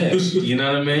 Yeah, you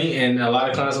know what I mean? And a lot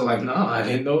of clients are like, no, I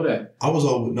didn't know that. I was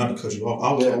always, not to cut you off,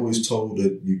 I was always told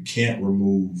that you can't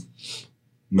remove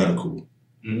medical.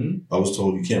 Mm-hmm. I was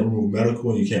told you can't remove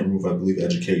medical and you can't remove, I believe,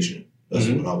 education. That's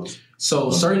mm-hmm. what I was.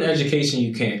 So certain education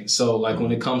you can. So like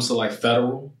when it comes to like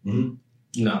federal, mm-hmm.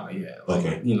 no, yeah.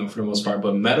 Like, for the most part.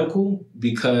 But medical,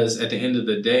 because at the end of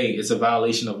the day, it's a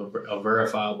violation of a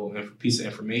verifiable piece of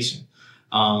information.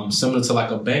 Similar to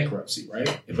like a bankruptcy,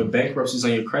 right? If a bankruptcy is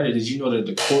on your credit, did you know that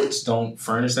the courts don't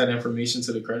furnish that information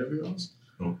to the credit bureaus?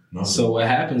 Oh, no. So what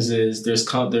happens is there's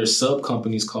sub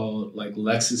companies called like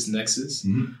LexisNexis,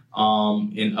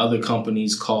 mm-hmm. And other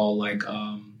companies called like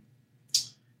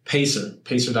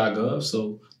Pacer.gov.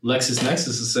 So LexisNexis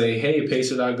will say, hey,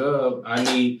 Pacer.gov,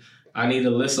 I need a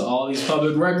list of all these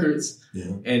public records.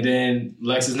 Yeah. And then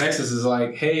LexisNexis is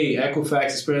like, hey, Equifax,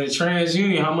 Experian,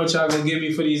 TransUnion, how much y'all gonna give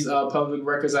me for these public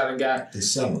records I done got? They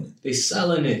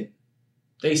selling it.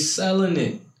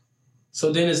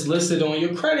 So then it's listed on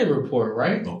your credit report,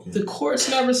 right? Okay. The courts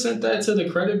never sent that to the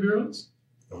credit bureaus,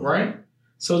 right?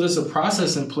 So there's a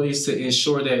process in place to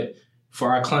ensure that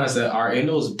for our clients that are in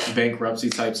those bankruptcy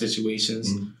type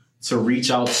situations, mm-hmm. to reach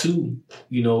out to,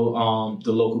 the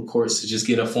local courts to just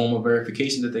get a form of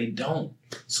verification that they don't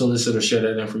solicit or share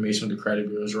that information with the credit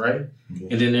bureaus, right? Okay.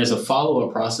 And then there's a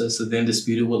follow-up process to then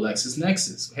dispute it with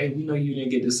LexisNexis. Hey, we know you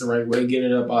didn't get this the right way. Get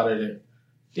it up out of there.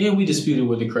 Then we dispute it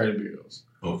with the credit bureaus.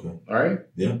 Okay. All right?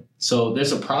 Yeah. So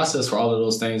there's a process for all of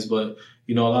those things, but,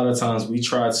 a lot of times we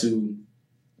try to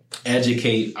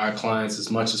educate our clients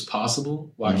as much as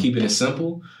possible while mm-hmm. keeping it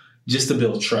simple, just to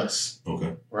build trust.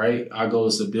 Okay. Right? Our goal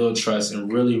is to build trust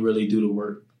and really, really do the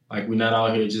work. Like, we're not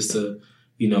out here just to,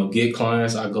 get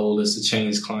clients. Our goal is to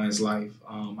change clients' life.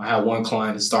 I had one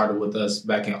client that started with us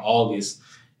back in August,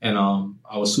 and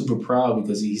I was super proud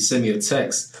because he sent me a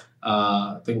text.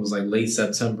 I think it was like late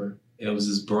September. It was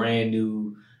this brand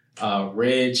new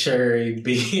red cherry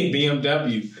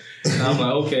BMW. And I'm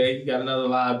like, okay, you got another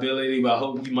liability, but I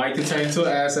hope you might can turn into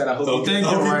an asset. I hope you think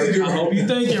you're right. I hope you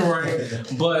think you're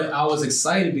right. But I was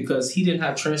excited because he didn't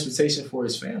have transportation for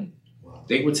his family. Wow.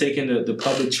 They were taking the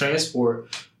public transport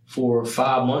for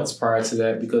 5 months prior to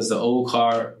that because the old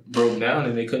car broke down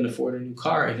and they couldn't afford a new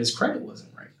car and his credit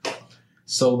wasn't right.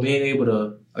 So being able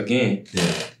to, again,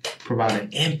 provide an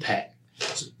impact.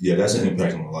 Yeah, that's an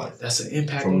impact on life. That's an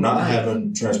impact from on not life.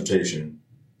 having transportation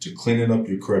to cleaning up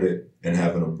your credit and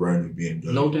having a brand new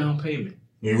BMW. No down payment.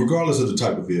 I mean, regardless of the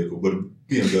type of vehicle, but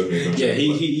BMW. Yeah,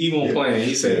 he won't plan.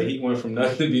 He said he went from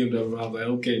nothing to BMW. I was like,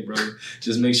 okay, brother,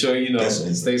 just make sure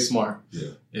stay smart.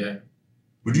 Yeah.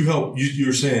 Would you help?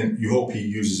 You're saying you hope he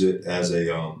uses it as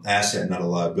a asset, not a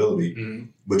liability. Mm-hmm.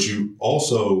 But you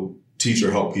also teach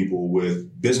or help people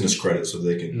with business credit so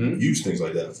they can use things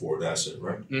like that for an asset,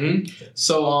 right? Mm-hmm.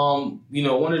 So,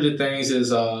 one of the things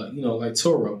is, like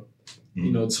Turo.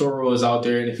 Mm-hmm. Turo is out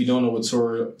there, and if you don't know what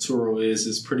Turo is,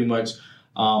 it's pretty much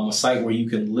a site where you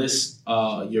can list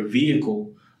your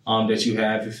vehicle that you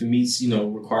have if it meets,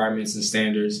 requirements and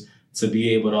standards to be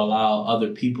able to allow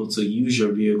other people to use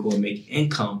your vehicle and make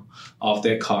income off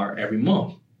that car every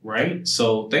month, right?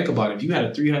 So think about it. If you had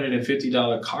a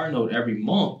 $350 car note every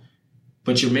month,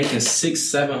 but you're making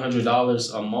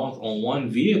 $600-$700 a month on one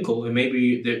vehicle, and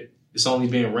maybe it's only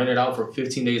being rented out for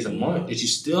 15 days a month that you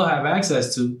still have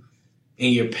access to,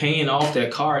 and you're paying off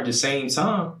that car at the same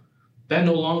time, that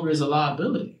no longer is a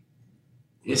liability.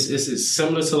 It's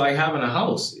similar to like having a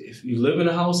house. If you live in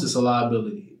a house, it's a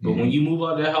liability. But when you move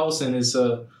out of that house and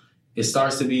it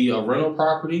starts to be a rental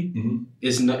property,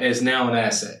 it's now an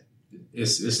asset.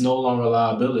 It's no longer a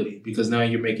liability because now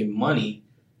you're making money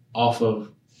off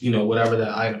of whatever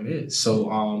that item is. So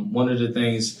one of the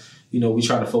things we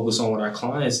try to focus on with our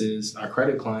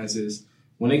credit clients is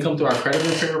when they come through our credit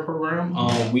repair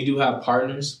program, we do have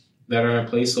partners that are in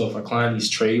place. So if a client needs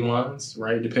trade lines,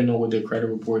 right, depending on what their credit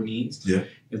report needs,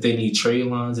 if they need trade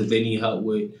lines, if they need help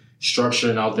with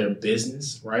structuring out their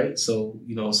business, right? So,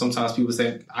 sometimes people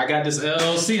say, I got this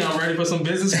LLC, I'm ready for some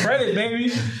business credit,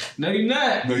 baby. No, you're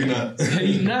not. No, you're not.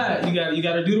 You're not. You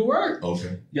got to do the work.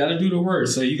 Okay. You got to do the work.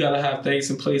 So you got to have things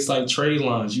in place like trade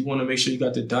lines. You want to make sure you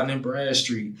got the Dun &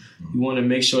 Bradstreet. You want to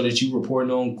make sure that you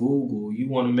reporting on Google. You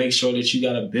want to make sure that you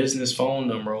got a business phone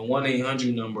number, a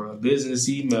 1-800 number, a business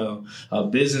email, a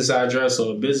business address,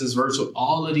 or a business virtual.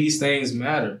 All of these things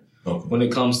matter when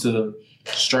it comes to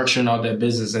structuring out that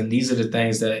business. And these are the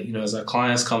things that, as our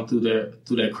clients come through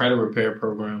that credit repair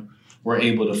program, we're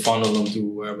able to funnel them through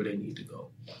wherever they need to go.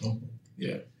 Okay.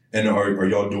 Yeah. And are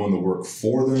y'all doing the work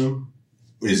for them?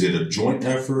 Is it a joint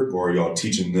effort, or are y'all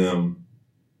teaching them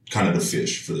kind of to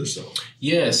fish for themselves?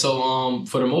 Yeah. So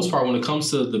for the most part, when it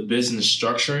comes to the business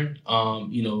structuring,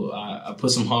 I put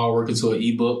some hard work into an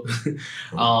ebook.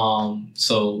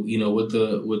 So with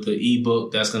the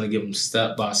ebook, that's going to give them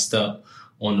step by step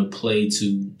on the play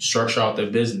to structure out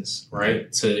their business,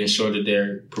 right? To ensure that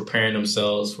they're preparing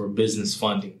themselves for business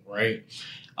funding, right?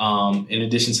 In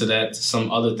addition to that, some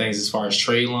other things as far as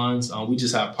trade lines, we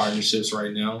just have partnerships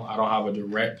right now. I don't have a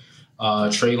direct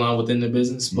trade line within the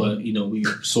business, but, we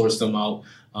source them out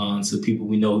to people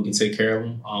we know who can take care of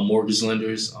them. Mortgage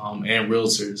lenders and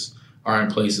realtors are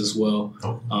in place as well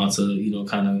to,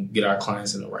 kind of get our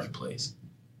clients in the right place.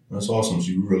 That's awesome. So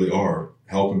you really are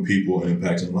helping people and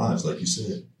impacting lives, like you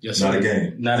said. Yes, not sir. a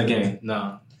game. Not a game.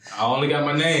 No. I only got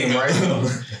my name, right?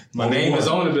 My name is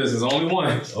on the business. Only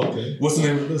one. Okay. What's the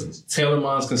name of the business? Taylor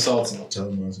Minds Consulting.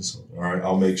 Taylor Minds Consulting. All right.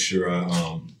 I'll make sure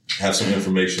I have some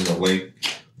information, a link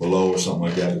below or something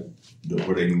like that,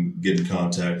 where they can get in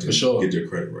contact and get their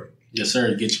credit right. Yes,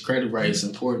 sir. Get your credit right. It's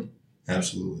important.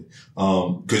 Absolutely.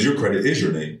 Because your credit is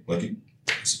your name. Like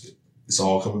it's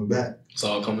all coming back. It's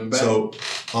all coming back. So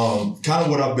kind of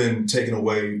what I've been taking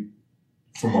away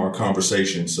from our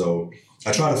conversation. So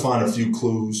I try to find a few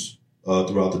clues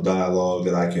throughout the dialogue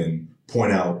that I can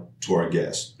point out to our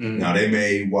guests. Mm-hmm. Now, they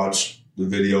may watch the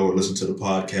video or listen to the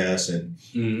podcast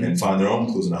and find their own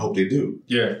clues, and I hope they do.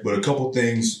 Yeah. But a couple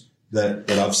things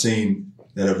that I've seen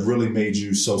that have really made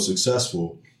you so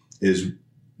successful is,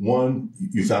 one,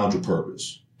 you found your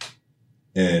purpose.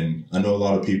 And I know a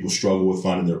lot of people struggle with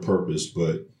finding their purpose,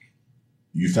 but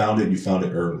you found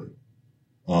it early.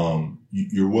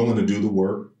 You're willing to do the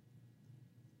work.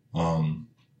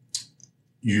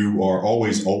 You are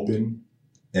always open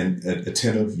and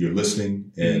attentive. You're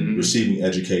listening and receiving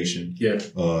education. Yeah.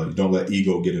 You don't let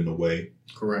ego get in the way.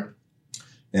 Correct.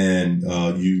 And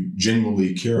you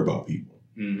genuinely care about people.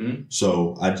 Mm-hmm.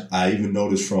 So I even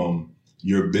noticed from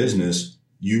your business,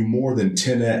 you more than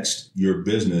 10x'd your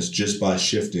business just by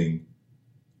shifting,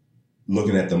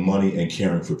 looking at the money and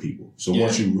caring for people. So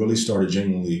once you really started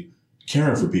genuinely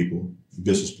caring for people, the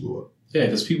business blew up. Yeah,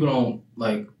 because people don't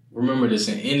remember this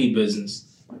in any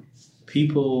business.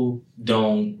 People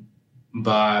don't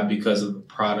buy because of the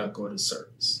product or the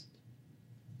service.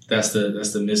 That's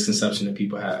the misconception that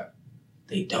people have.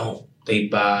 They don't. They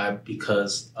buy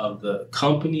because of the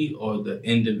company or the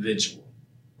individual.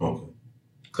 Okay.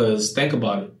 Because think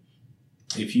about it.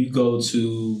 If you go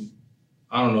to,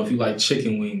 I don't know, if you like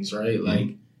chicken wings, right? Mm-hmm.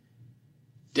 Like,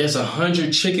 there's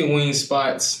 100 chicken wing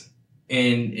spots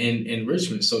in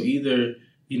Richmond. So either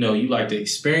You know, you like the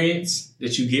experience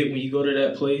that you get when you go to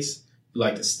that place. You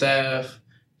like the staff.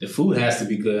 The food has to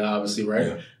be good, obviously, right?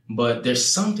 Yeah. But there's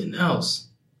something else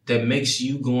that makes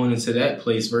you going into that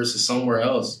place versus somewhere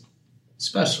else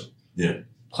special. Yeah.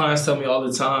 Clients tell me all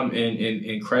the time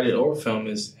in credit or film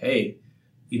is, hey,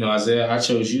 you know, Isaiah, I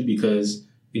chose you because,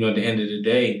 you know, at the end of the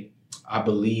day, I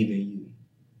believe in you.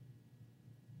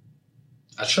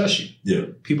 I trust you. Yeah.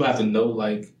 People have to know,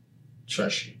 like,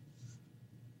 trust you.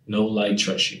 Know, like,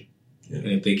 trust you. Yeah. And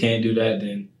if they can't do that,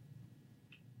 then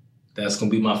that's going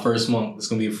to be my first month. It's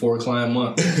going to be a 4-client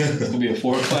month. It's going to be a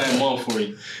 4-client month for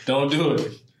you. Don't do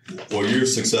it. Well, you're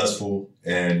successful,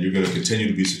 and you're going to continue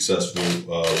to be successful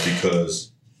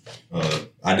because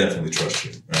I definitely trust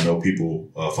you. I know people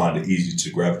find it easy to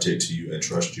gravitate to you and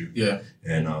trust you. Yeah.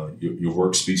 And your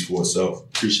work speaks for itself.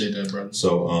 Appreciate that, brother.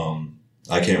 So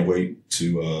I can't wait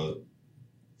to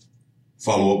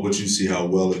follow up with you, see how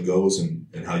well it goes and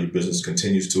how your business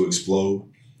continues to explode.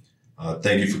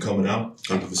 Thank you for coming out.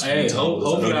 Thank you for spending time with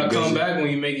us. Hopefully I come back when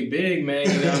you make it big, man.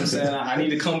 You know what I'm saying? I need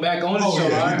to come back on the show.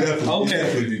 Yeah,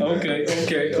 Right?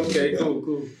 Okay,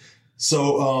 cool.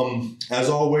 So, as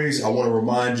always, I want to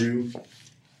remind you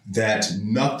that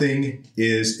nothing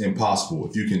is impossible.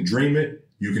 If you can dream it,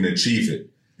 you can achieve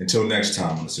it. Until next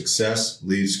time on the Success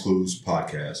Leaves Clues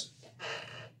podcast.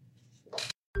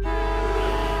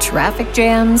 Traffic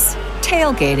jams,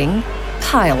 tailgating,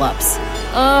 pileups.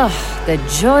 Ugh, the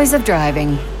joys of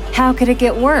driving. How could it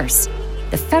get worse?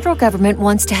 The federal government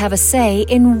wants to have a say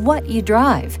in what you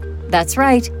drive. That's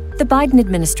right. The Biden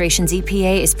administration's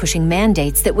EPA is pushing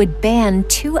mandates that would ban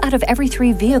 2 out of every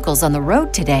 3 vehicles on the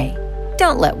road today.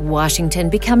 Don't let Washington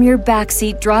become your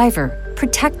backseat driver.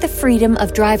 Protect the freedom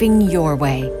of driving your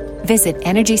way. Visit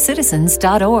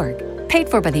EnergyCitizens.org. Paid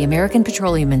for by the American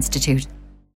Petroleum Institute.